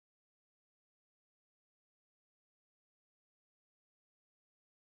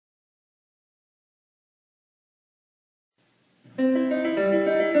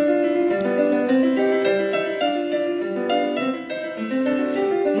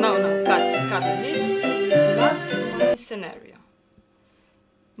No, cut. This is not my scenario.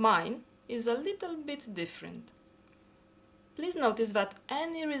 Mine is a little bit different. Please notice that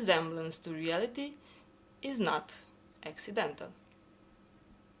any resemblance to reality is not accidental.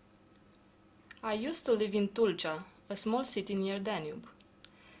 I used to live in Tulcea, a small city near Danube.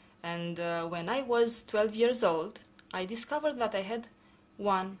 And when I was 12 years old, I discovered that I had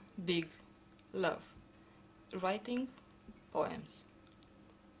one big love: writing poems.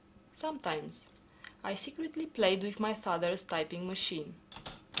 Sometimes I secretly played with my father's typing machine.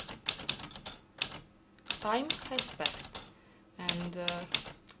 Time has passed, and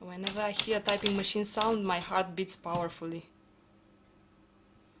whenever I hear a typing machine sound, my heart beats powerfully.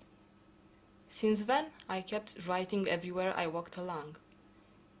 Since then, I kept writing everywhere I walked along.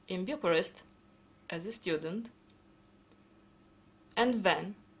 In Bucharest, as a student, and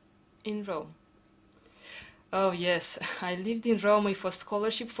then in Rome. Oh yes, I lived in Rome with a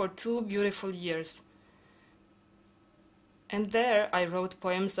scholarship for 2 beautiful years. And there I wrote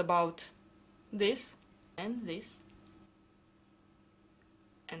poems about this, and this,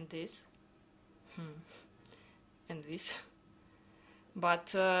 and this, and this. But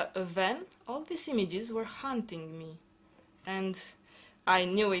then all these images were haunting me, and I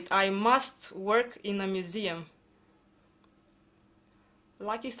knew it. I must work in a museum.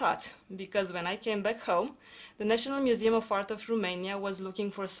 Lucky thought, because when I came back home, the National Museum of Art of Romania was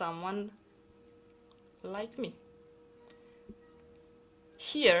looking for someone like me.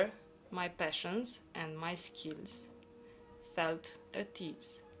 Here, my passions and my skills felt at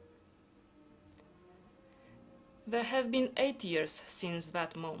ease. There have been 8 years since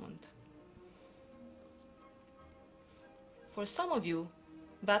that moment. For some of you,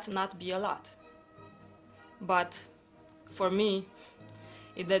 that not be a lot. But for me,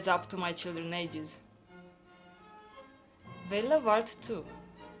 it adds up to my children's ages. They love art too.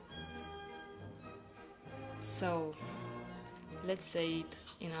 So, let's say it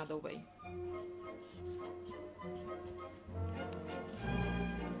in another way.